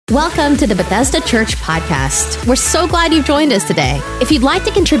Welcome to the Bethesda Church Podcast. We're so glad you've joined us today. If you'd like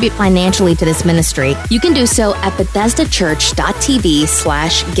to contribute financially to this ministry, you can do so at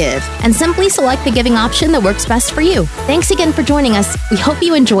bethesdachurch.tv/give and simply select the giving option that works best for you. Thanks again for joining us. We hope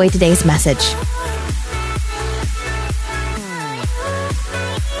you enjoy today's message.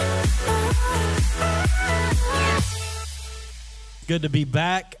 Good to be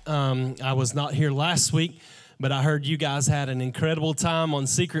back. I was not here last week, but I heard you guys had an incredible time on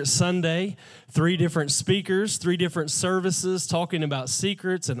Secret Sunday. 3 different speakers, 3 different services talking about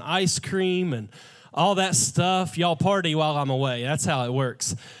secrets and ice cream and all that stuff. Y'all party while I'm away. That's how it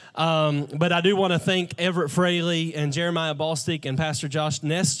works. But I do want to thank Everett Fraley and Jeremiah Ballstick and Pastor Josh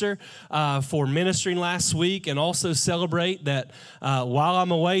Nestor for ministering last week, and also celebrate that while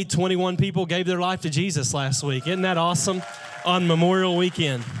I'm away, 21 people gave their life to Jesus last week. Isn't that awesome? On Memorial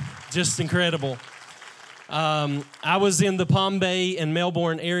Weekend. Just incredible. I was in the Palm Bay and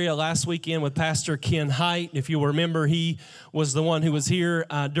Melbourne area last weekend with Pastor Ken Height. If you remember, he was the one who was here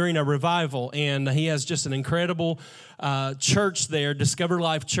during a revival, and he has just an incredible church there, Discover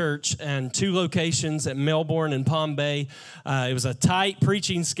Life Church, and 2 locations at Melbourne and Palm Bay. It was a tight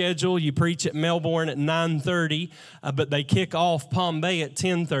preaching schedule. You preach at Melbourne at 9:30, but they kick off Palm Bay at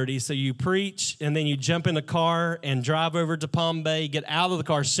 10:30. So you preach, and then you jump in a car and drive over to Palm Bay, get out of the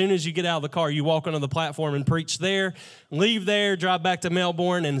car. As soon as you get out of the car, you walk onto the platform and preach there, leave there, drive back to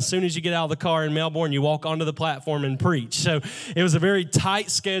Melbourne, and as soon as you get out of the car in Melbourne, you walk onto the platform and preach. So it was a very tight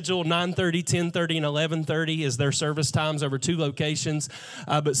schedule. 9:30, 10:30, and 11:30 is their service times over 2 locations.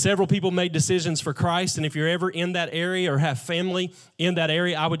 But several people made decisions for Christ, and if you're ever in that area or have family in that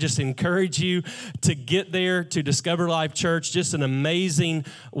area, I would just encourage you to get there to Discover Life Church. Just an amazing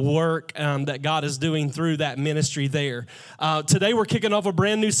work that God is doing through that ministry there. Today we're kicking off a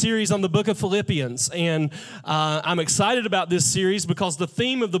brand new series on the book of Philippians, and I'm excited about this series because the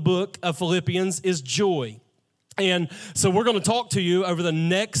theme of the book of Philippians is joy. And so we're going to talk to you over the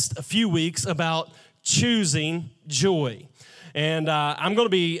next few weeks about choosing joy. And I'm going to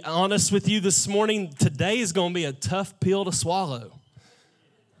be honest with you this morning. Today is going to be a tough pill to swallow.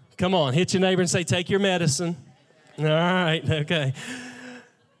 Come on, hit your neighbor and say, take your medicine. All right, okay.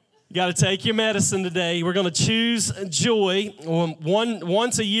 You got to take your medicine today. We're going to choose joy.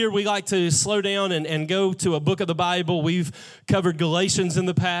 Once a year, we like to slow down and go to a book of the Bible. We've covered Galatians in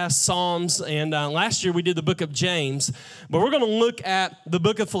the past, Psalms, and last year we did the book of James. But we're going to look at the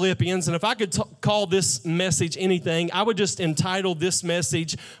book of Philippians, and if I could call this message anything, I would just entitle this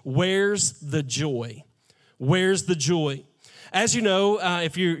message, Where's the Joy? Where's the Joy? As you know,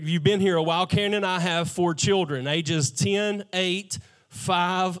 if you've been here a while, Karen and I have 4 children, ages 10, 8,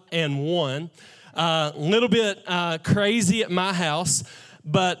 5, and 1. Little bit crazy at my house,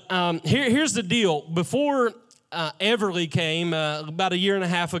 but here's the deal. Before Everly came about a year and a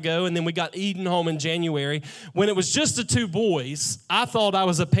half ago, and then we got Eden home in January, when it was just the 2 boys, I thought I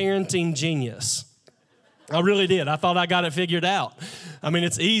was a parenting genius. I really did. I thought I got it figured out. I mean,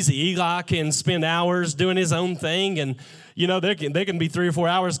 it's easy. Eli can spend hours doing his own thing, and you know, there can be 3 or 4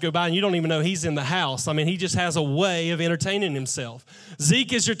 hours go by and you don't even know he's in the house. I mean, he just has a way of entertaining himself.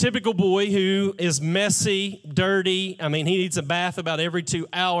 Zeke is your typical boy who is messy, dirty. I mean, he needs a bath about every 2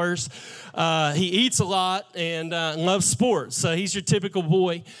 hours. He eats a lot and loves sports, so he's your typical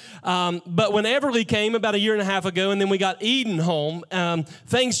boy. But when Everly came about a year and a half ago, and then we got Eden home,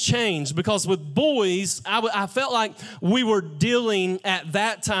 things changed because with boys, I felt like we were dealing at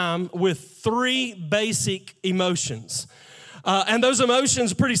that time with 3 basic emotions. And those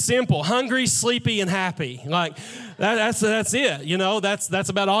emotions are pretty simple: hungry, sleepy, and happy. Like that's it. You know, that's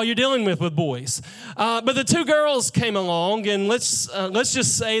about all you're dealing with boys. But the 2 girls came along, and let's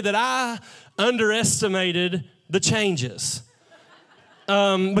just say that I underestimated the changes.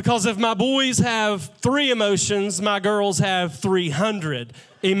 Because if my boys have 3 emotions, my girls have 300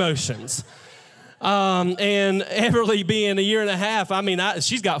 emotions. And Everly being a year and a half, I mean,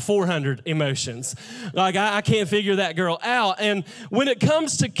 she's got 400 emotions. Like, I can't figure that girl out. And when it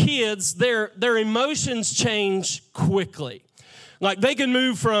comes to kids, their emotions change quickly. Like, they can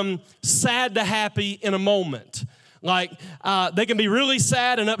move from sad to happy in a moment. Like, they can be really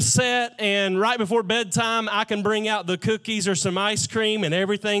sad and upset, and right before bedtime, I can bring out the cookies or some ice cream, and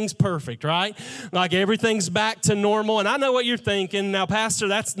everything's perfect, right? Like, everything's back to normal, and I know what you're thinking. Now, Pastor,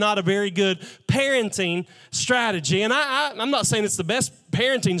 that's not a very good parenting strategy, and I'm not saying it's the best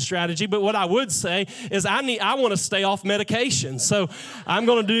parenting strategy, but what I would say is I want to stay off medication, so I'm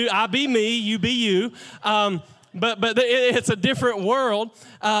going to do I be me, you be you. But it's a different world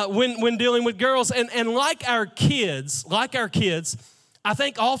when dealing with girls. And like our kids, I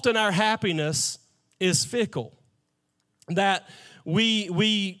think often our happiness is fickle. That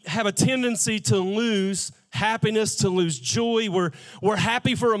we have a tendency to lose happiness, to lose joy. We're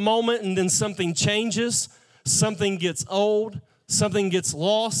happy for a moment, and then something changes, something gets old, something gets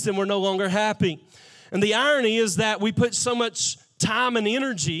lost, and we're no longer happy. And the irony is that we put so much time and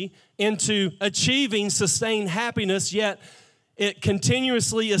energy into achieving sustained happiness, yet it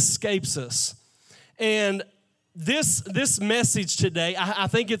continuously escapes us. And this message today, I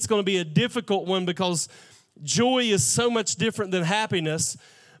think it's going to be a difficult one because joy is so much different than happiness.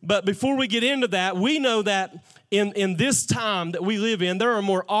 But before we get into that, we know that in this time that we live in, there are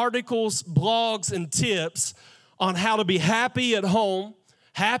more articles, blogs, and tips on how to be happy at home,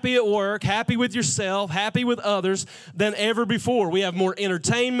 happy at work, happy with yourself, happy with others than ever before. We have more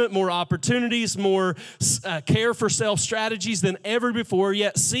entertainment, more opportunities, more care for self strategies than ever before.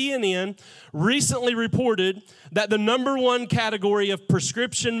 Yet CNN recently reported that the number one category of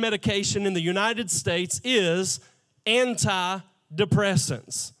prescription medication in the United States is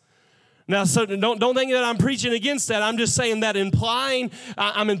antidepressants. Now, so don't think that I'm preaching against that. I'm just saying that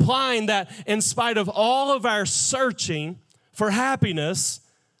I'm implying that in spite of all of our searching for happiness,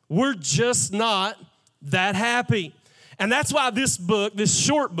 we're just not that happy. And that's why this book, this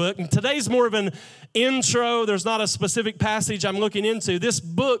short book, and today's more of an intro. There's not a specific passage I'm looking into. This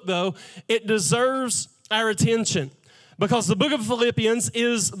book, though, it deserves our attention because the book of Philippians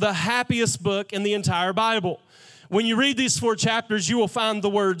is the happiest book in the entire Bible. When you read these 4 chapters, you will find the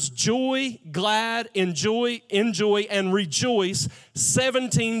words joy, glad, enjoy, and rejoice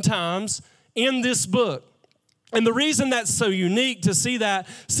 17 times in this book. And the reason that's so unique to see that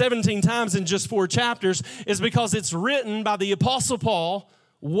 17 times in just 4 chapters is because it's written by the Apostle Paul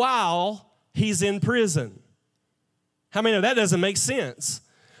while he's in prison. How many know that doesn't make sense?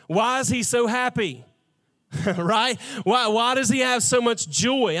 Why is he so happy? Right? Why does he have so much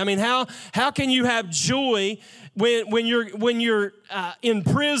joy? I mean, how can you have joy when you're in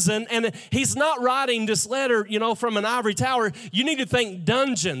prison? And he's not writing this letter, from an ivory tower. You need to think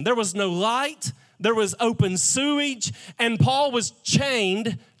dungeon. There was no light. There was open sewage, and Paul was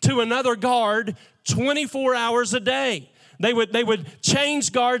chained to another guard 24 hours a day. They would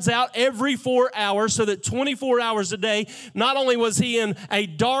change guards out every 4 hours so that 24 hours a day, not only was he in a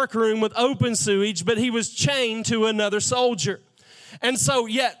dark room with open sewage, but he was chained to another soldier. And so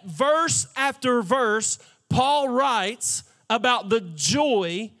yet, verse after verse, Paul writes about the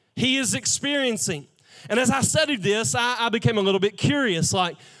joy he is experiencing. And as I studied this, I became a little bit curious,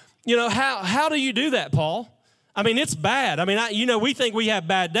 like, how do you do that, Paul? I mean, it's bad. I mean, we think we have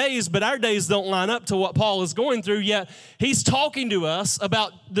bad days, but our days don't line up to what Paul is going through, yet he's talking to us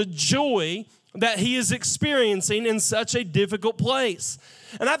about the joy that he is experiencing in such a difficult place.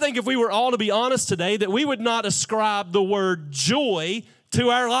 And I think if we were all to be honest today, that we would not ascribe the word joy to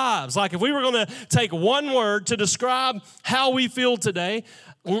our lives. Like if we were going to take one word to describe how we feel today,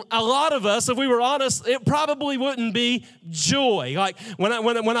 a lot of us, if we were honest, it probably wouldn't be joy. Like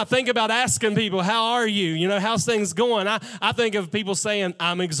when I think about asking people, how are you? How's things going? I think of people saying,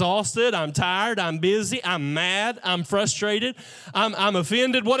 I'm exhausted, I'm tired, I'm busy, I'm mad, I'm frustrated, I'm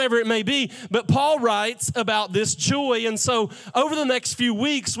offended, whatever it may be. But Paul writes about this joy. And so over the next few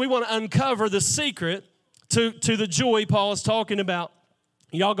weeks, we want to uncover the secret to the joy Paul is talking about.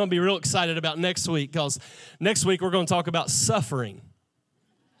 Y'all going to be real excited about next week because next week we're going to talk about suffering.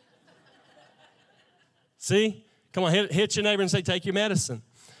 See? Come on, hit your neighbor and say, take your medicine.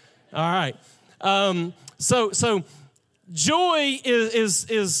 All right. So joy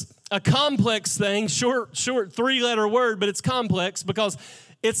is a complex thing, short 3-letter word, but it's complex because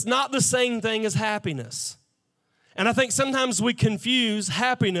it's not the same thing as happiness. And I think sometimes we confuse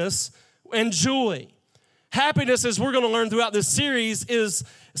happiness and joy. Happiness, as we're going to learn throughout this series, is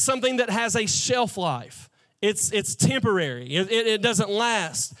something that has a shelf life. It's temporary. It doesn't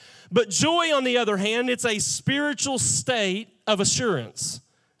last. But joy, on the other hand, it's a spiritual state of assurance,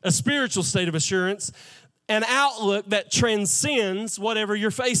 an outlook that transcends whatever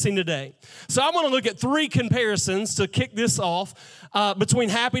you're facing today. So I want to look at 3 comparisons to kick this off between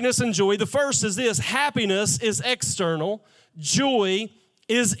happiness and joy. The first is this: happiness is external, joy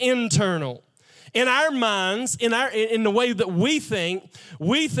is internal. In our minds, in the way that we think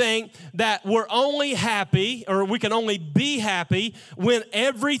that we're only happy, or we can only be happy when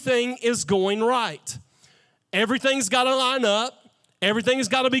everything is going right. Everything's got to line up. Everything's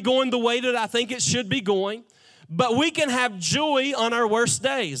got to be going the way that I think it should be going. But we can have joy on our worst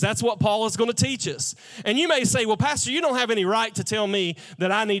days. That's what Paul is going to teach us. And you may say, well, Pastor, you don't have any right to tell me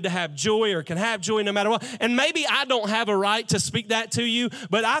that I need to have joy or can have joy no matter what. And maybe I don't have a right to speak that to you,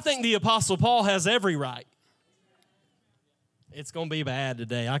 but I think the Apostle Paul has every right. It's going to be bad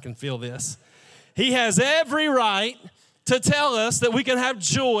today. I can feel this. He has every right to tell us that we can have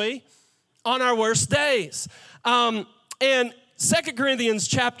joy on our worst days. And 2 Corinthians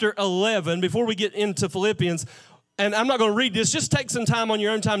chapter 11, before we get into Philippians, and I'm not going to read this, just take some time on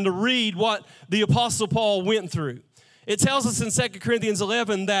your own time to read what the Apostle Paul went through. It tells us in 2 Corinthians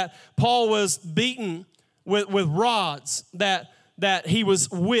 11 that Paul was beaten with rods, that he was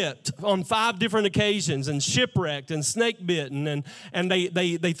whipped on 5 different occasions and shipwrecked and snake bitten, and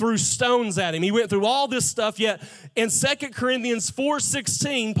they threw stones at him. He went through all this stuff, yet in 2 Corinthians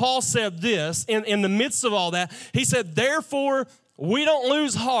 4:16, Paul said this, in the midst of all that, he said, therefore we don't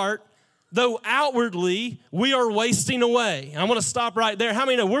lose heart, though outwardly we are wasting away. I want to stop right there. How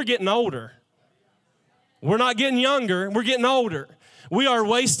many know we're getting older? We're not getting younger, we're getting older. We are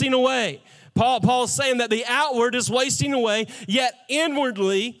wasting away. Paul's saying that the outward is wasting away, yet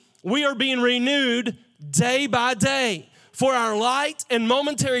inwardly we are being renewed day by day. For our light and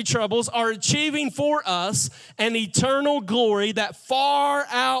momentary troubles are achieving for us an eternal glory that far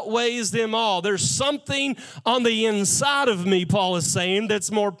outweighs them all. There's something on the inside of me, Paul is saying, that's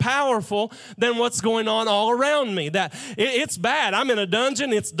more powerful than what's going on all around me. That it's bad. I'm in a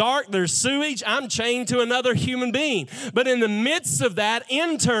dungeon. It's dark. There's sewage. I'm chained to another human being. But in the midst of that,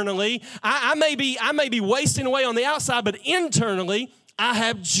 internally, I may be wasting away on the outside, but internally, I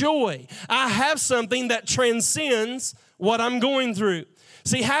have joy. I have something that transcends what I'm going through.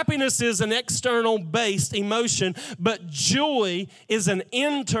 See, happiness is an external based emotion, but joy is an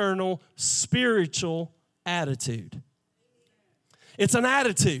internal spiritual attitude. It's an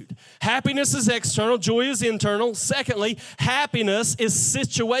attitude. Happiness is external, joy is internal. Secondly, happiness is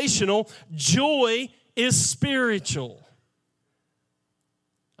situational, joy is spiritual.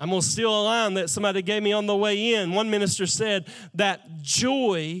 I'm going to steal a line that somebody gave me on the way in. One minister said that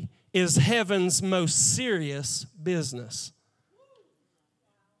joy is heaven's most serious business.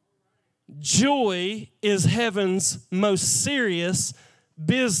 Joy is heaven's most serious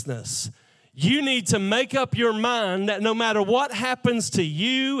business. You need to make up your mind that no matter what happens to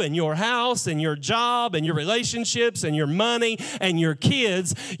you and your house and your job and your relationships and your money and your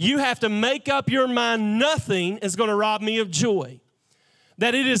kids, you have to make up your mind nothing is going to rob me of joy.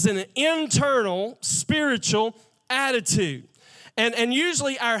 That it is an internal spiritual attitude. And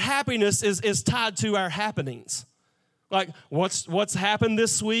usually our happiness is tied to our happenings. Like what's happened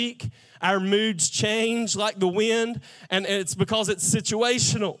this week, our moods change like the wind, and it's because it's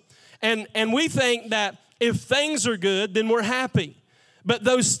situational. And we think that if things are good, then we're happy. But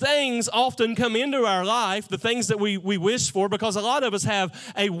those things often come into our life, the things that we wish for, because a lot of us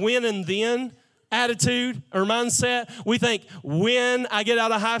have a win and then attitude or mindset. We think when I get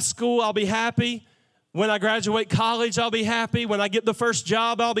out of high school, I'll be happy. When I graduate college, I'll be happy. When I get the first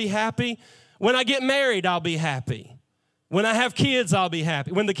job, I'll be happy. When I get married, I'll be happy. When I have kids, I'll be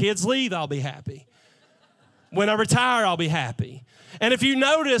happy. When the kids leave, I'll be happy. When I retire, I'll be happy. And if you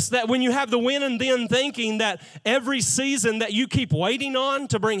notice that when you have the when and then thinking that every season that you keep waiting on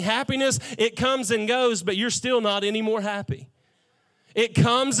to bring happiness, it comes and goes, but you're still not any more happy. It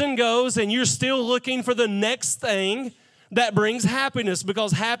comes and goes, and you're still looking for the next thing that brings happiness,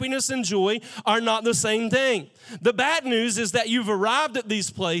 because happiness and joy are not the same thing. The bad news is that you've arrived at these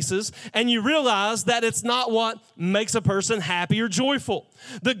places and you realize that it's not what makes a person happy or joyful.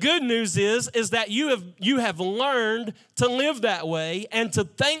 The good news is that you have learned to live that way and to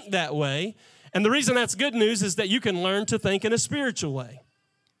think that way. And the reason that's good news is that you can learn to think in a spiritual way.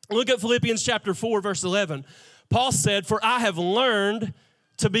 Look at Philippians chapter 4, verse 11. Paul said, "For I have learned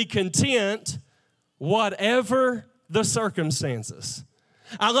to be content whatever the circumstances."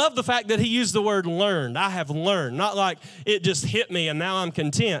 I love the fact that he used the word learned. I have learned, not like it just hit me and now I'm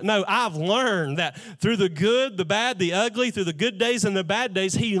content. No, I've learned that through the good, the bad, the ugly, through the good days and the bad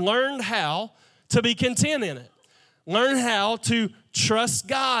days, he learned how to be content in it. Learn how to trust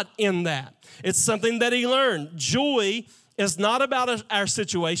God in that. It's something that he learned. Joy is not about our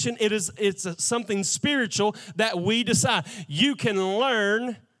situation. It's something spiritual that we decide. You can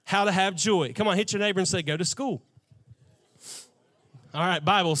learn how to have joy. Come on, hit your neighbor and say, go to school. All right,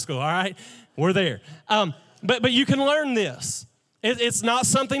 Bible school, all right? We're there. But you can learn this. It's not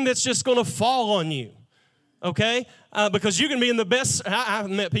something that's just going to fall on you, okay? Because you can be in the best. I've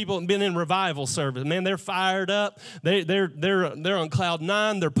met people who've been in revival service. Man, they're fired up. They're on cloud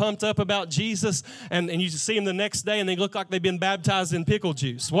 9. They're pumped up about Jesus. And you see them the next day, and they look like they've been baptized in pickle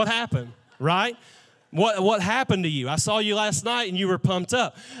juice. What happened, right? What happened to you? I saw you last night, and you were pumped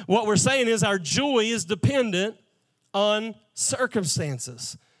up. What we're saying is our joy is dependent on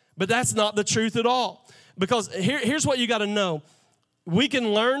circumstances. But that's not the truth at all. Because here's what you got to know. We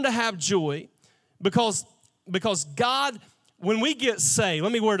can learn to have joy because God, when we get saved,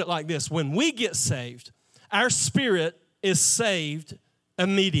 let me word it like this. When we get saved, our spirit is saved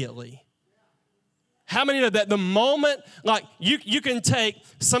immediately? How many know that the moment, like you can take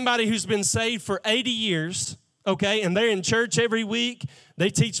somebody who's been saved for 80 years, okay, and they're in church every week, they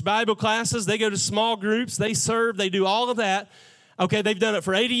teach Bible classes, they go to small groups, they serve, they do all of that, okay, they've done it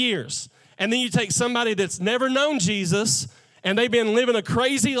for 80 years. And then you take somebody that's never known Jesus, and they've been living a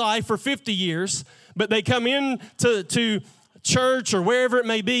crazy life for 50 years, but they come in to church or wherever it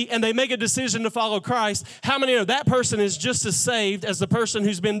may be, and they make a decision to follow Christ. How many know that person is just as saved as the person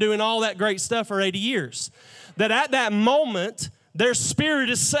who's been doing all that great stuff for 80 years? That at that moment, their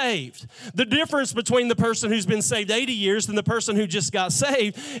spirit is saved. The difference between the person who's been saved 80 years and the person who just got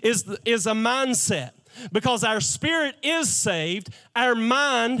saved is a mindset. Because our spirit is saved, our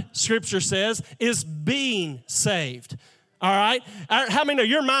mind, Scripture says, is being saved. All right? How many know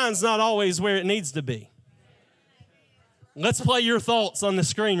your mind's not always where it needs to be? Let's play your thoughts on the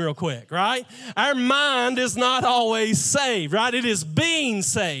screen real quick, right? Our mind is not always saved, right? It is being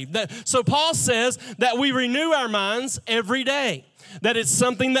saved. So Paul says that we renew our minds every day. That it's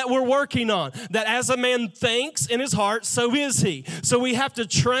something that we're working on. That as a man thinks in his heart, so is he. So we have to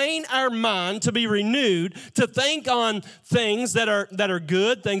train our mind to be renewed, to think on things that are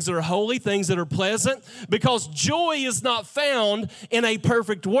good, things that are holy, things that are pleasant, because joy is not found in a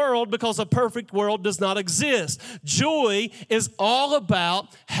perfect world, because a perfect world does not exist. Joy is all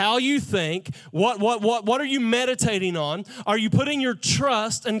about how you think. What are you meditating on? Are you putting your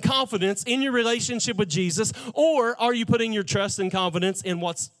trust and confidence in your relationship with Jesus, or are you putting your trust and confidence in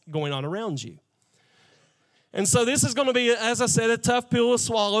what's going on around you? And so this is going to be, as I said, a tough pill to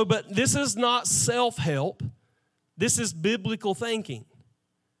swallow, but this is not self-help. This is biblical thinking.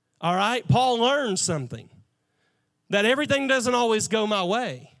 All right? Paul learned something, that everything doesn't always go my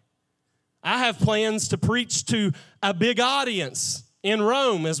way. I have plans to preach to a big audience in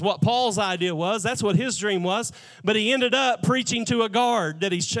Rome, is what Paul's idea was. That's what his dream was. But he ended up preaching to a guard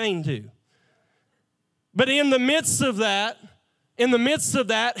that he's chained to. But in the midst of that,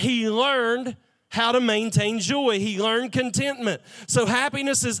 he learned how to maintain joy. He learned contentment. So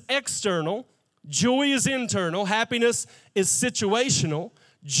happiness is external. Joy is internal. Happiness is situational.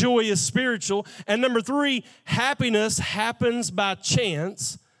 Joy is spiritual. And number 3, happiness happens by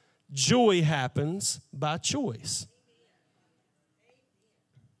chance. Joy happens by choice.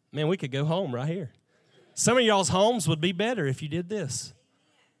 Man, we could go home right here. Some of y'all's homes would be better if you did this.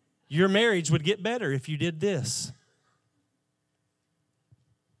 Your marriage would get better if you did this.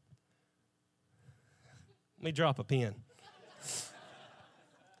 Let me drop a pin.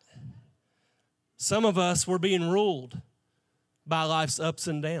 Some of us were being ruled by life's ups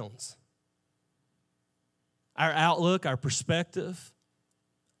and downs. Our outlook, our perspective,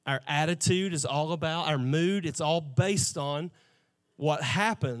 our attitude is all about, our mood, it's all based on what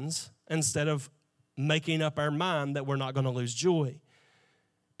happens instead of making up our mind that we're not going to lose joy.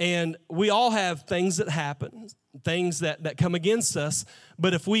 And we all have things that happen, things that come against us.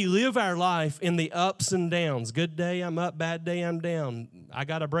 But if we live our life in the ups and downs, good day I'm up, bad day I'm down. I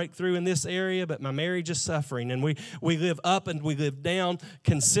got a breakthrough in this area, but my marriage is suffering. And we live up and we live down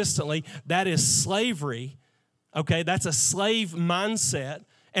consistently. That is slavery, okay? That's a slave mindset,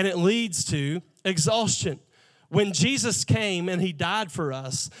 and it leads to exhaustion. When Jesus came and he died for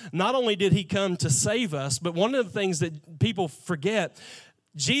us, not only did he come to save us, but one of the things that people forget,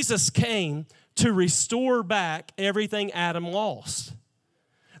 Jesus came to restore back everything Adam lost.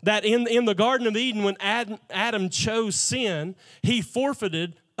 That in the Garden of Eden, when Adam chose sin, he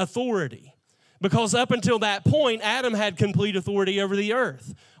forfeited authority. Because up until that point, Adam had complete authority over the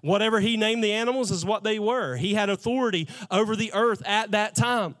earth. Whatever he named the animals is what they were. He had authority over the earth at that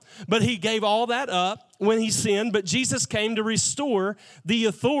time. But he gave all that up when he sinned. But Jesus came to restore the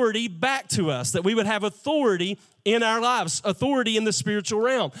authority back to us, that we would have authority in our lives, authority in the spiritual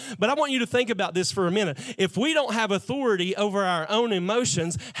realm. But I want you to think about this for a minute. If we don't have authority over our own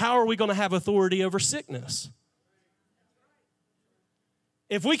emotions, how are we going to have authority over sickness?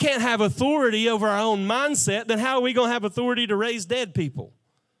 If we can't have authority over our own mindset, then how are we going to have authority to raise dead people?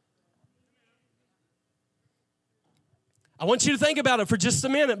 I want you to think about it for just a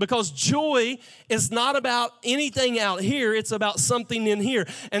minute, because joy is not about anything out here. It's about something in here.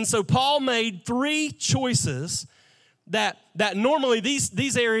 And so Paul made 3 choices that normally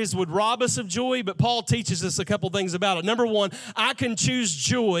these areas would rob us of joy, but Paul teaches us a couple things about it. Number 1, I can choose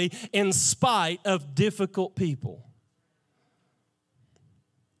joy in spite of difficult people.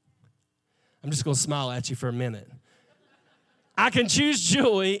 I'm just going to smile at you for a minute. I can choose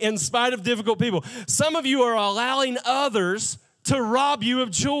joy in spite of difficult people. Some of you are allowing others to rob you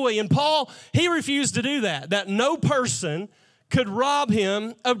of joy. And Paul, he refused to do that no person could rob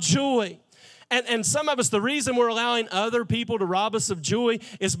him of joy. And some of us, the reason we're allowing other people to rob us of joy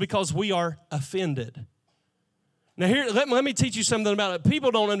is because we are offended. Now here, let me teach you something about it.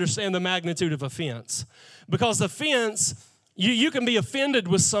 People don't understand the magnitude of offense. Because offense, you can be offended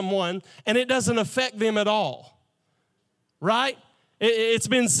with someone and it doesn't affect them at all. Right? It's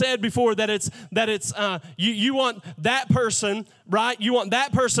been said before that you want that person, right? You want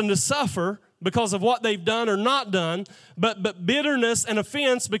that person to suffer because of what they've done or not done, but bitterness and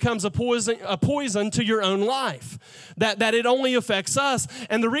offense becomes a poison to your own life, that it only affects us.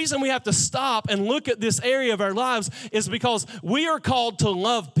 And the reason we have to stop and look at this area of our lives is because we are called to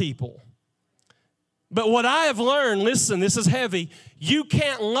love people. But what I have learned, listen, this is heavy, you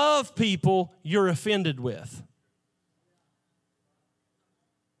can't love people you're offended with.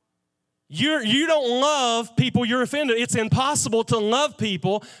 You don't love people you're offended. It's impossible to love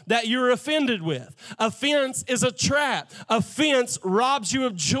people that you're offended with. Offense is a trap. Offense robs you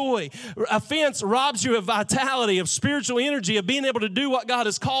of joy. Offense robs you of vitality, of spiritual energy, of being able to do what God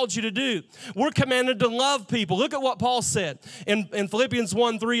has called you to do. We're commanded to love people. Look at what Paul said in Philippians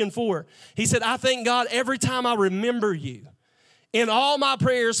 1, 3, and 4. He said, I thank God every time I remember you. In all my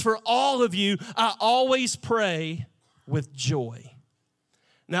prayers for all of you, I always pray with joy.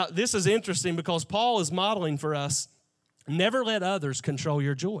 Now, this is interesting because Paul is modeling for us, never let others control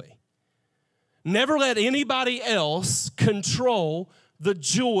your joy. Never let anybody else control the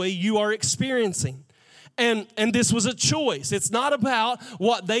joy you are experiencing. And this was a choice. It's not about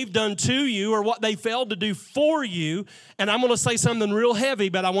what they've done to you or what they failed to do for you. And I'm going to say something real heavy,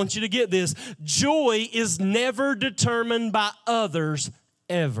 but I want you to get this. Joy is never determined by others,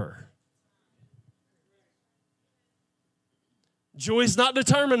 ever. Joy is not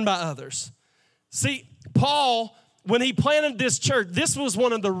determined by others. See, Paul, when he planted this church, this was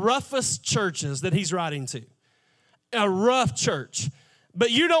one of the roughest churches that he's writing to. A rough church.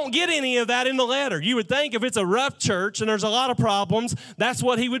 But you don't get any of that in the letter. You would think if it's a rough church and there's a lot of problems, that's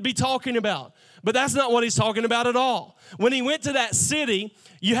what he would be talking about. But that's not what he's talking about at all. When he went to that city,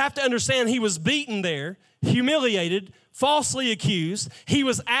 you have to understand he was beaten there, humiliated, falsely accused. He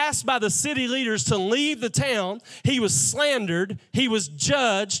was asked by the city leaders to leave the town. He was slandered. He was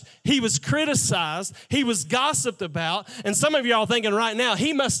judged. He was criticized. He was gossiped about. And some of y'all thinking right now,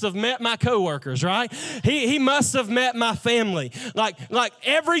 he must have met my coworkers, right? He must have met my family. Like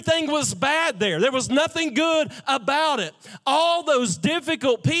everything was bad there. There was nothing good about it. All those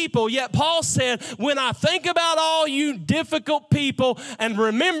difficult people, yet Paul said, when I think about all you difficult people and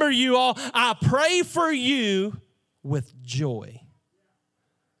remember you all, I pray for you with joy.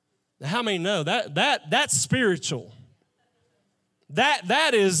 Now, how many know that's spiritual?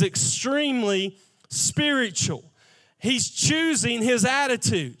 That is extremely spiritual. He's choosing his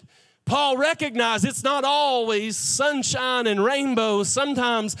attitude. Paul recognized it's not always sunshine and rainbows.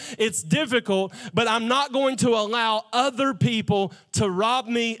 Sometimes it's difficult, but I'm not going to allow other people to rob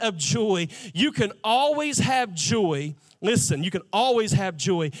me of joy. You can always have joy. Listen, you can always have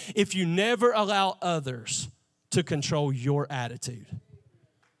joy if you never allow others to control your attitude.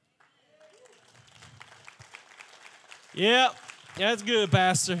 Yep, that's good,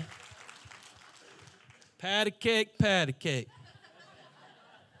 Pastor. Patty cake, patty cake.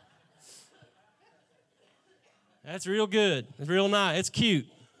 That's real good. It's real nice. It's cute.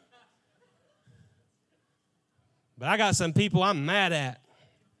 But I got some people I'm mad at.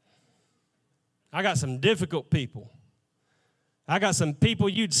 I got some difficult people. I got some people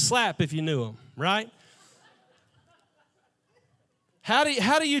you'd slap if you knew them, right? How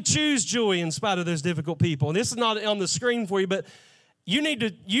do you choose joy in spite of those difficult people? And this is not on the screen for you, but you need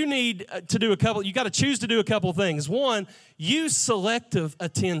to do a couple. You got to choose to do a couple things. One, use selective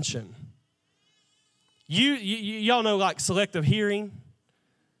attention. Y'all know like selective hearing.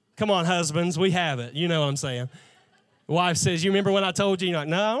 Come on, husbands, we have it. You know what I'm saying. Wife says, "You remember when I told you?" You're like,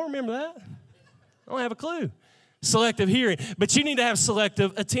 "No, I don't remember that. I don't have a clue." Selective hearing, but you need to have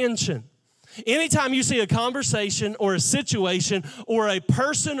selective attention. Anytime you see a conversation or a situation or a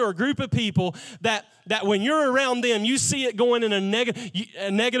person or a group of people that when you're around them, you see it going in a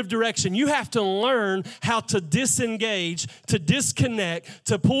negative direction, you have to learn how to disengage, to disconnect,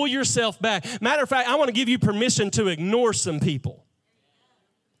 to pull yourself back. Matter of fact, I want to give you permission to ignore some people.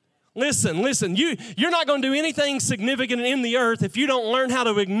 Listen, you're not going to do anything significant in the earth if you don't learn how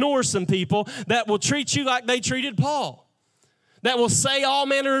to ignore some people that will treat you like they treated Paul. that will say all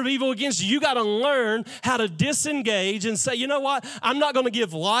manner of evil against you. You got to learn how to disengage and say, you know what? I'm not going to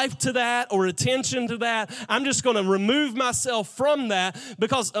give life to that or attention to that. I'm just going to remove myself from that,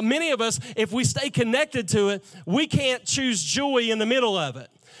 because many of us, if we stay connected to it, we can't choose joy in the middle of it.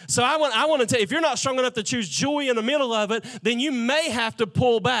 So I want to tell you, if you're not strong enough to choose joy in the middle of it, then you may have to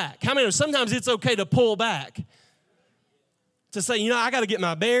pull back. How many know sometimes it's okay to pull back? To say, I got to get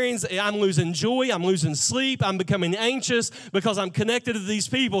my bearings. I'm losing joy. I'm losing sleep. I'm becoming anxious because I'm connected to these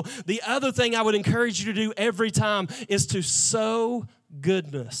people. The other thing I would encourage you to do every time is to sow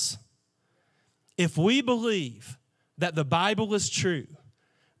goodness. If we believe that the Bible is true,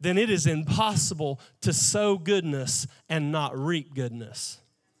 then it is impossible to sow goodness and not reap goodness.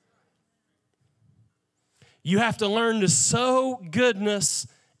 You have to learn to sow goodness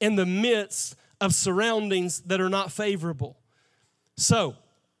in the midst of surroundings that are not favorable. So,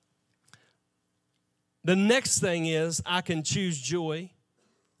 the next thing is I can choose joy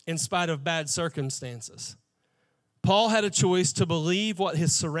in spite of bad circumstances. Paul had a choice to believe what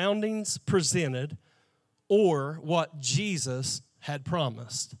his surroundings presented or what Jesus had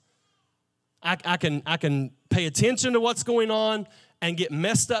promised. I can pay attention to what's going on and get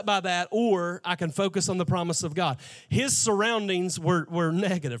messed up by that, or I can focus on the promise of God. His surroundings were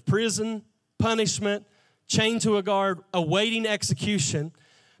negative. Prison, punishment, chained to a guard, awaiting execution.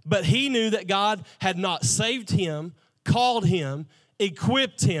 But he knew that God had not saved him, called him,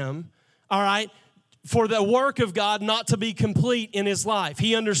 equipped him, all right, for the work of God not to be complete in his life.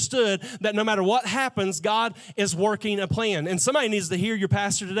 He understood that no matter what happens, God is working a plan. And somebody needs to hear your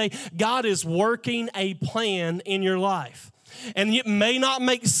pastor today. God is working a plan in your life. And it may not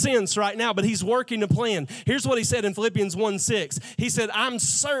make sense right now, but he's working a plan. Here's what he said in Philippians 1:6. He said, I'm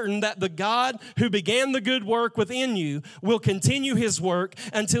certain that the God who began the good work within you will continue his work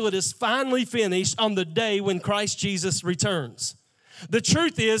until it is finally finished on the day when Christ Jesus returns. The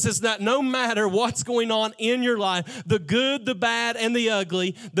truth is that no matter what's going on in your life, the good, the bad, and the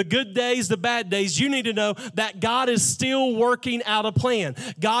ugly, the good days, the bad days, you need to know that God is still working out a plan.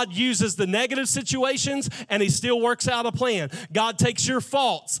 God uses the negative situations, and he still works out a plan. God takes your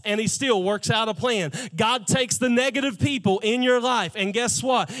faults, and he still works out a plan. God takes the negative people in your life, and guess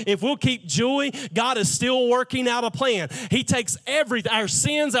what? If we'll keep joy, God is still working out a plan. He takes everything, our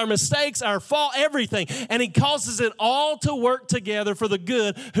sins, our mistakes, our fault, everything, and he causes it all to work together for the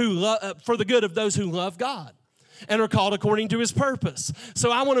good of those who love God and are called according to his purpose.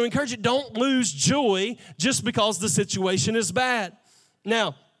 So I want to encourage you, don't lose joy just because the situation is bad.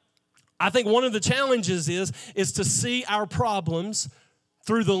 Now, I think one of the challenges is to see our problems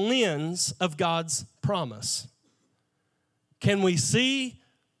through the lens of God's promise. Can we see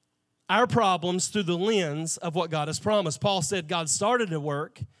our problems through the lens of what God has promised? Paul said, God started a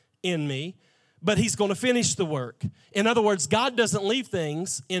work in me, but he's going to finish the work. In other words, God doesn't leave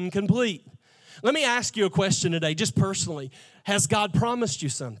things incomplete. Let me ask you a question today, just personally. Has God promised you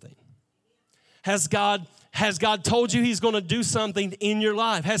something? Has God told you he's going to do something in your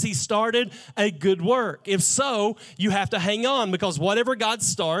life? Has he started a good work? If so, you have to hang on, because whatever God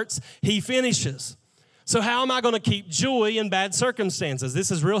starts, he finishes. So how am I going to keep joy in bad circumstances?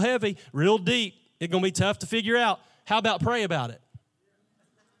 This is real heavy, real deep. It's going to be tough to figure out. How about pray about it?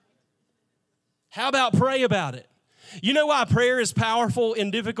 How about pray about it? You know why prayer is powerful in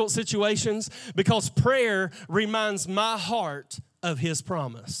difficult situations? Because prayer reminds my heart of his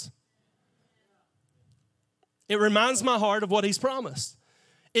promise. It reminds my heart of what he's promised.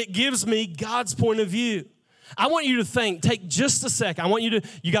 It gives me God's point of view. I want you to take just a second.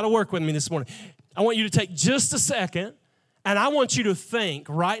 You got to work with me this morning. I want you to take just a second, and I want you to think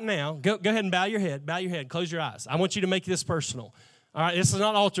right now. Go ahead and bow your head, close your eyes. I want you to make this personal. All right, this is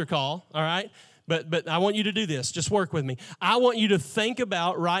not altar call, all right? But I want you to do this. Just work with me. I want you to think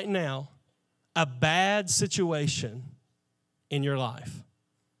about right now a bad situation in your life,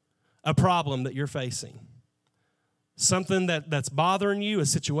 a problem that you're facing, something that's bothering you, a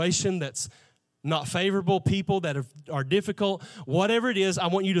situation that's not favorable, people that are difficult, whatever it is. I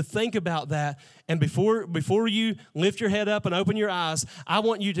want you to think about that. And before you lift your head up and open your eyes, I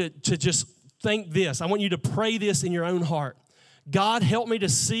want you to just think this. I want you to pray this in your own heart. God, help me to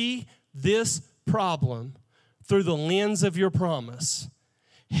see this problem through the lens of your promise.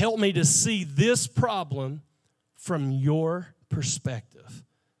 Help me to see this problem from your perspective.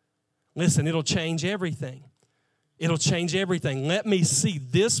 Listen, it'll change everything. It'll change everything. Let me see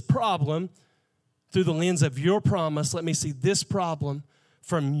this problem through the lens of your promise. Let me see this problem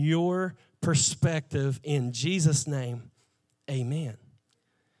from your perspective. In Jesus' name, amen.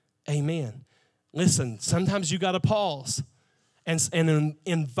 Amen. Listen, sometimes you got to pause and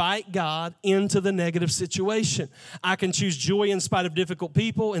invite God into the negative situation. I can choose joy in spite of difficult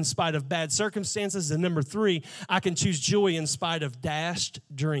people, in spite of bad circumstances. And number 3, I can choose joy in spite of dashed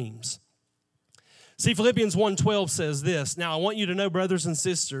dreams. See, Philippians 1:12 says this. Now, I want you to know, brothers and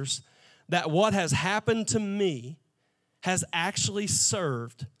sisters, that what has happened to me has actually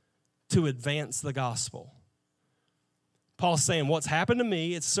served to advance the gospel. Paul's saying, what's happened to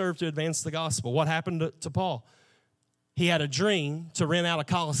me, it's served to advance the gospel. What happened to Paul? He had a dream to rent out a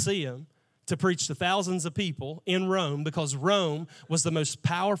Colosseum to preach to thousands of people in Rome, because Rome was the most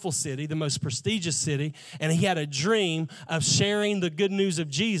powerful city, the most prestigious city, and he had a dream of sharing the good news of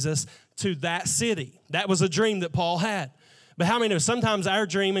Jesus to that city. That was a dream that Paul had. But how many know sometimes our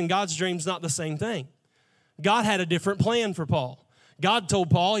dream and God's dream is not the same thing? God had a different plan for Paul. God told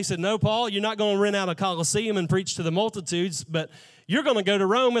Paul, he said, no, Paul, you're not going to rent out a Colosseum and preach to the multitudes, but you're going to go to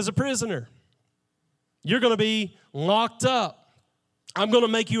Rome as a prisoner. You're going to be locked up. I'm going to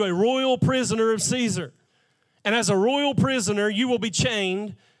make you a royal prisoner of Caesar. And as a royal prisoner, you will be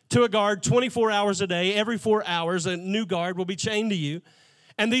chained to a guard 24 hours a day. Every 4 hours, a new guard will be chained to you.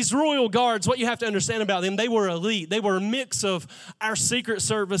 And these royal guards, what you have to understand about them, they were elite. They were a mix of our Secret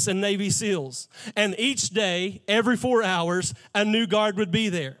Service and Navy SEALs. And each day, every 4 hours, a new guard would be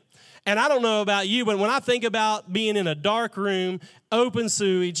there. And I don't know about you, but when I think about being in a dark room, open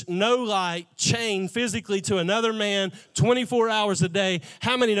sewage, no light, chained physically to another man 24 hours a day,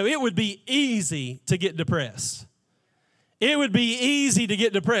 how many know it would be easy to get depressed? It would be easy to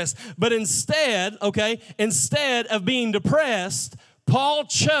get depressed. But instead of being depressed, Paul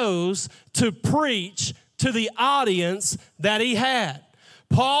chose to preach to the audience that he had.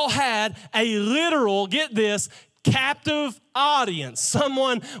 Paul had a literal, get this, captive audience.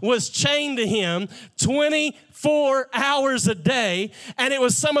 Someone was chained to him 24 hours a day, and it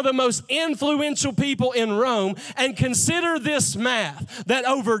was some of the most influential people in Rome. And consider this math, that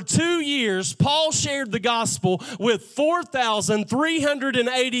over 2 years, Paul shared the gospel with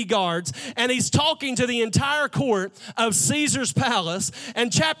 4,380 guards, and he's talking to the entire court of Caesar's palace.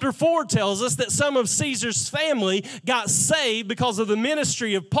 And chapter 4 tells us that some of Caesar's family got saved because of the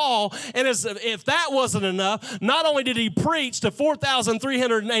ministry of Paul. And as if that wasn't enough, not only did he preach to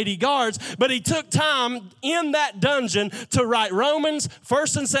 4,380 guards, but he took time in that dungeon to write Romans,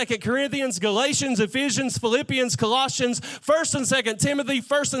 1st and 2nd Corinthians, Galatians, Ephesians, Philippians, Colossians, 1st and 2nd Timothy,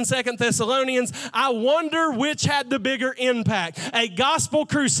 1st and 2nd Thessalonians. I wonder which had the bigger impact, a gospel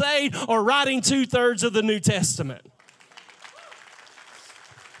crusade or writing 2/3 of the New Testament.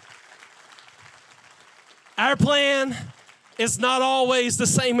 Our plan is not always the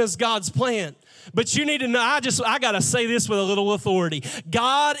same as God's plan. But you need to know, I got to say this with a little authority.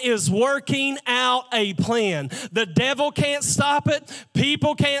 God is working out a plan. The devil can't stop it.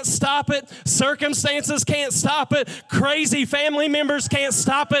 People can't stop it. Circumstances can't stop it. Crazy family members can't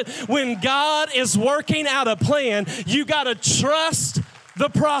stop it. When God is working out a plan, you got to trust the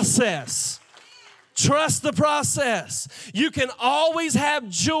process. Trust the process. You can always have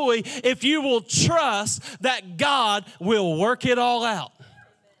joy if you will trust that God will work it all out.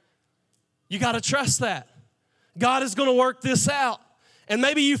 You got to trust that. God is going to work this out. And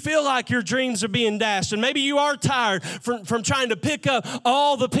maybe you feel like your dreams are being dashed, and maybe you are tired from trying to pick up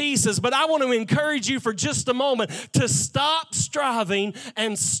all the pieces. But I want to encourage you for just a moment to stop striving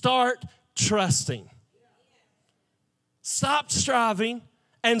and start trusting. Stop striving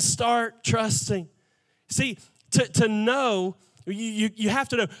and start trusting. See, to know, you have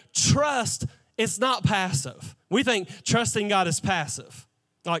to know, trust is not passive. We think trusting God is passive.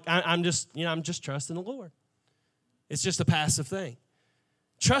 Like, I'm just trusting the Lord. It's just a passive thing.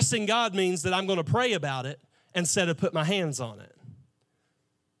 Trusting God means that I'm going to pray about it instead of put my hands on it.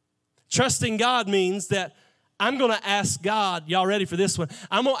 Trusting God means that I'm going to ask God, y'all ready for this one?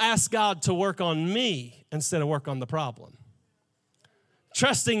 I'm going to ask God to work on me instead of work on the problem.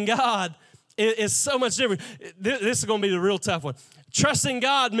 Trusting God is so much different. This is going to be the real tough one. Trusting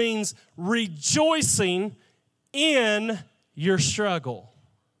God means rejoicing in your struggle.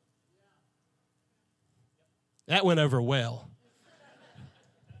 That went over well.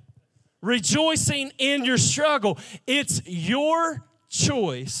 Rejoicing in your struggle. It's your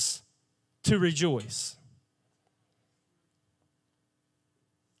choice to rejoice.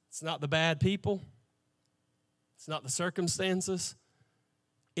 It's not the bad people. It's not the circumstances.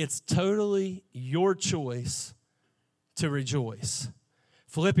 It's totally your choice to rejoice.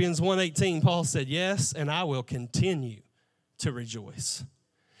 Philippians 1:18, Paul said, yes, and I will continue to rejoice.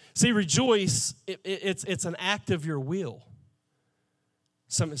 See, rejoice, it's an act of your will.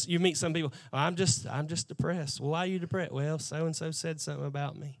 You meet some people, oh, I'm just depressed. Well, why are you depressed? Well, so-and-so said something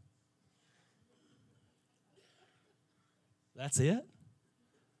about me. That's it?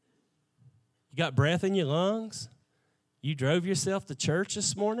 You got breath in your lungs? You drove yourself to church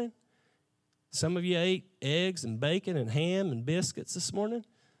this morning? Some of you ate eggs and bacon and ham and biscuits this morning?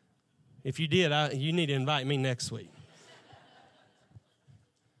 If you did, you need to invite me next week.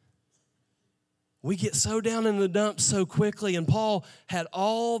 We get so down in the dumps so quickly, and Paul had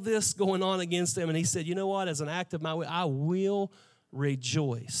all this going on against him, and he said, you know what, as an act of my will, I will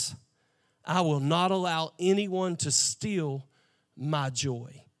rejoice. I will not allow anyone to steal my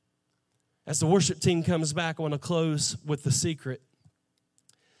joy. As the worship team comes back, I want to close with the secret.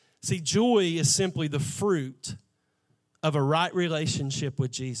 See, joy is simply the fruit of a right relationship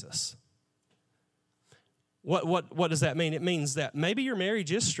with Jesus. What does that mean? It means that maybe your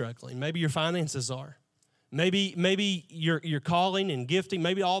marriage is struggling. Maybe your finances are. Maybe your calling and gifting,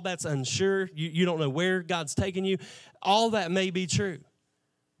 maybe all that's unsure. You don't know where God's taking you. All that may be true.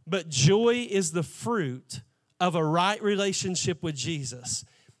 But joy is the fruit of a right relationship with Jesus.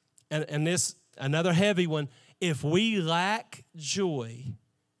 And this, another heavy one, if we lack joy,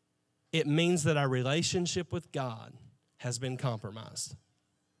 it means that our relationship with God has been compromised.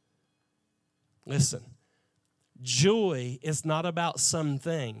 Listen. Joy is not about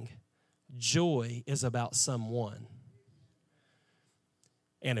something. Joy is about someone.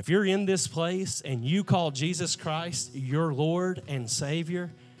 And if you're in this place and you call Jesus Christ your Lord and Savior,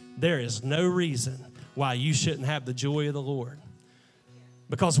 there is no reason why you shouldn't have the joy of the Lord.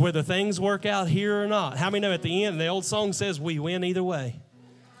 Because whether things work out here or not, how many know at the end, the old song says, we win either way.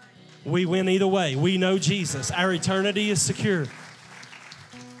 We win either way. We know Jesus. Our eternity is secure.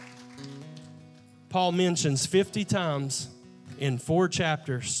 Paul mentions 50 times in 4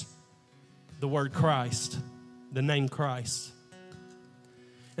 chapters the word Christ, the name Christ.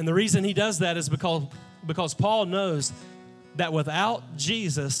 And the reason he does that is because Paul knows that without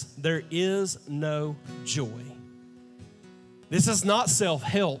Jesus, there is no joy. This is not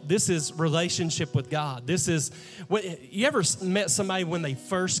self-help. This is relationship with God. This is, you ever met somebody when they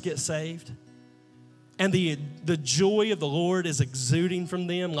first get saved? And the joy of the Lord is exuding from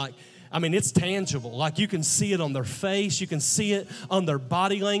them it's tangible. Like you can see it on their face. You can see it on their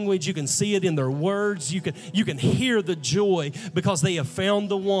body language. You can see it in their words. You can hear the joy because they have found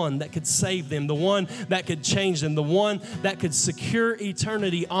the one that could save them, the one that could change them, the one that could secure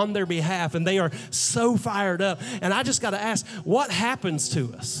eternity on their behalf. And they are so fired up. And I just got to ask, what happens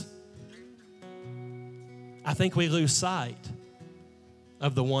to us? I think we lose sight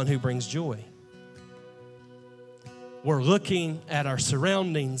of the one who brings joy. We're looking at our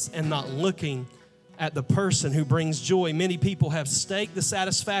surroundings and not looking at the person who brings joy. Many people have staked the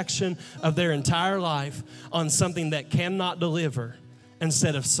satisfaction of their entire life on something that cannot deliver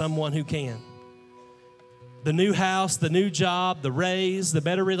instead of someone who can. The new house, the new job, the raise, the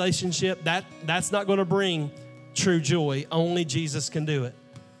better relationship, that's not going to bring true joy. Only Jesus can do it.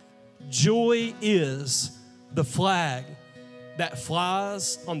 Joy is the flag that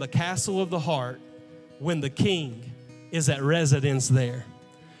flies on the castle of the heart when the king is at residence there.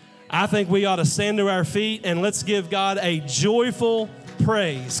 I think we ought to stand to our feet and let's give God a joyful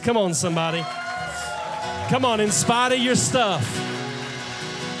praise. Come on, somebody. Come on, in spite of your stuff.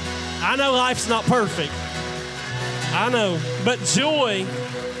 I know life's not perfect. I know, but joy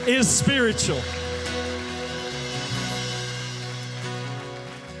is spiritual.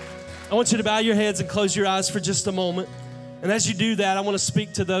 I want you to bow your heads and close your eyes for just a moment. And as you do that, I want to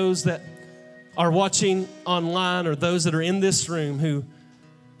speak to those that are watching online or those that are in this room who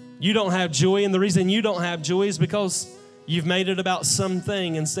you don't have joy. And the reason you don't have joy is because you've made it about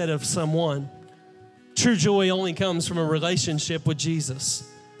something instead of someone. True joy only comes from a relationship with Jesus.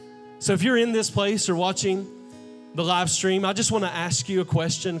 So if you're in this place or watching the live stream, I just want to ask you a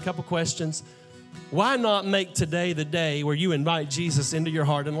couple questions. Why not make today the day where you invite Jesus into your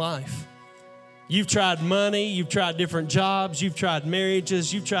heart and life? You've tried money, you've tried different jobs, you've tried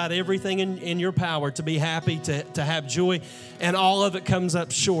marriages, you've tried everything in your power to be happy, to have joy, and all of it comes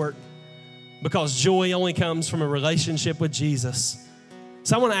up short because joy only comes from a relationship with Jesus.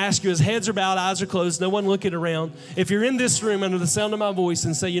 So I want to ask you, as heads are bowed, eyes are closed, no one looking around, if you're in this room under the sound of my voice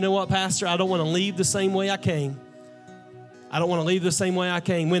and say, you know what, Pastor, I don't want to leave the same way I came. I don't want to leave the same way I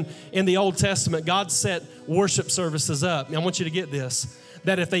came. When in the Old Testament, God set worship services up. Now, I want you to get this,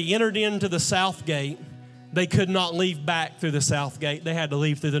 that if they entered into the south gate, they could not leave back through the south gate. They had to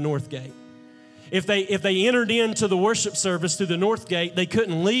leave through the north gate. If they entered into the worship service through the north gate, they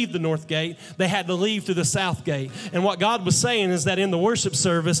couldn't leave the north gate. They had to leave through the south gate. And what God was saying is that in the worship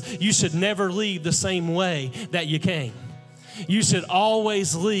service, you should never leave the same way that you came. You should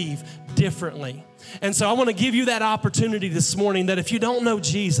always leave differently. And so I want to give you that opportunity this morning that if you don't know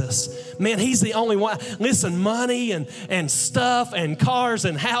Jesus, man, he's the only one. Listen, money and stuff and cars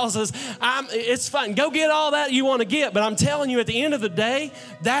and houses, it's fine. Go get all that you want to get. But I'm telling you, at the end of the day,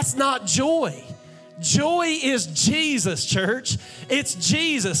 that's not joy. Joy is Jesus, church. It's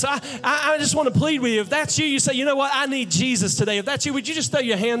Jesus. I just want to plead with you. If that's you, you say, you know what? I need Jesus today. If that's you, would you just throw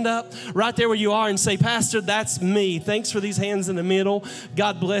your hand up right there where you are and say, Pastor, that's me. Thanks for these hands in the middle.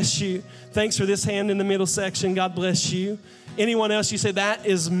 God bless you. Thanks for this hand in the middle section. God bless you. Anyone else, you say, that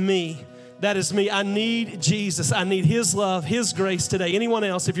is me. That is me. I need Jesus. I need his love, his grace today. Anyone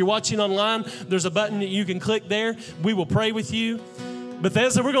else? If you're watching online, there's a button that you can click there. We will pray with you.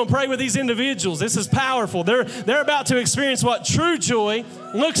 Bethesda, we're going to pray with these individuals. This is powerful. They're about to experience what true joy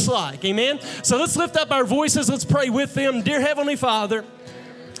looks like. Amen? So let's lift up our voices. Let's pray with them. Dear Heavenly Father,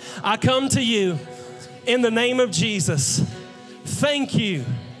 I come to you in the name of Jesus. Thank you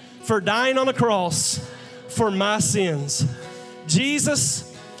for dying on a cross for my sins.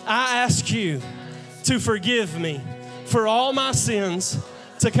 Jesus, I ask you to forgive me for all my sins,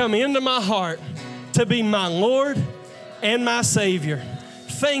 to come into my heart, to be my Lord and my Savior.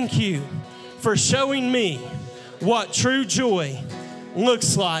 Thank you for showing me what true joy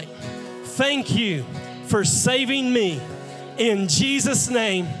looks like. Thank you for saving me. In Jesus'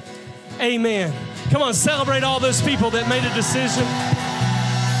 name, amen. Come on, celebrate all those people that made a decision.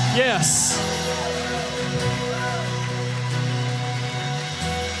 Yes.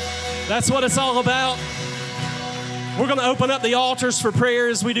 That's what it's all about. We're going to open up the altars for prayer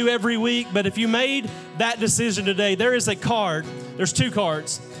as we do every week, but if you made that decision today, there is a card. There's 2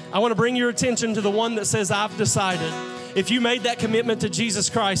 cards. I want to bring your attention to the one that says, I've decided. If you made that commitment to Jesus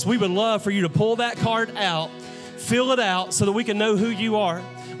Christ, we would love for you to pull that card out, fill it out so that we can know who you are.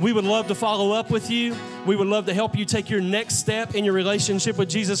 We would love to follow up with you. We would love to help you take your next step in your relationship with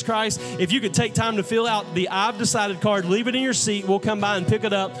Jesus Christ. If you could take time to fill out the I've decided card, leave it in your seat. We'll come by and pick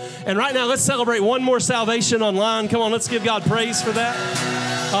it up. And right now, let's celebrate one more salvation online. Come on, let's give God praise for that.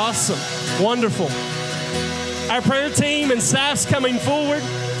 Awesome. Wonderful. Our prayer team and staff's coming forward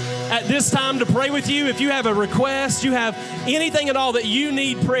at this time to pray with you. If you have a request, you have anything at all that you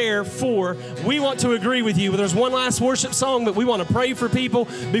need prayer for, we want to agree with you. There's one last worship song, but we want to pray for people.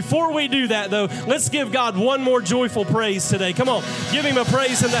 Before we do that, though, let's give God one more joyful praise today. Come on, give him a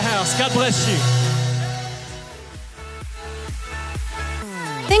praise in the house. God bless you.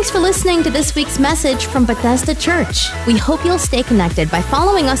 Thanks for listening to this week's message from Bethesda Church. We hope you'll stay connected by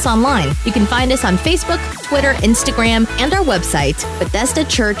following us online. You can find us on Facebook, Twitter, Instagram, and our website,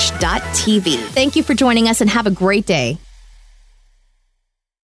 BethesdaChurch.tv. Thank you for joining us and have a great day.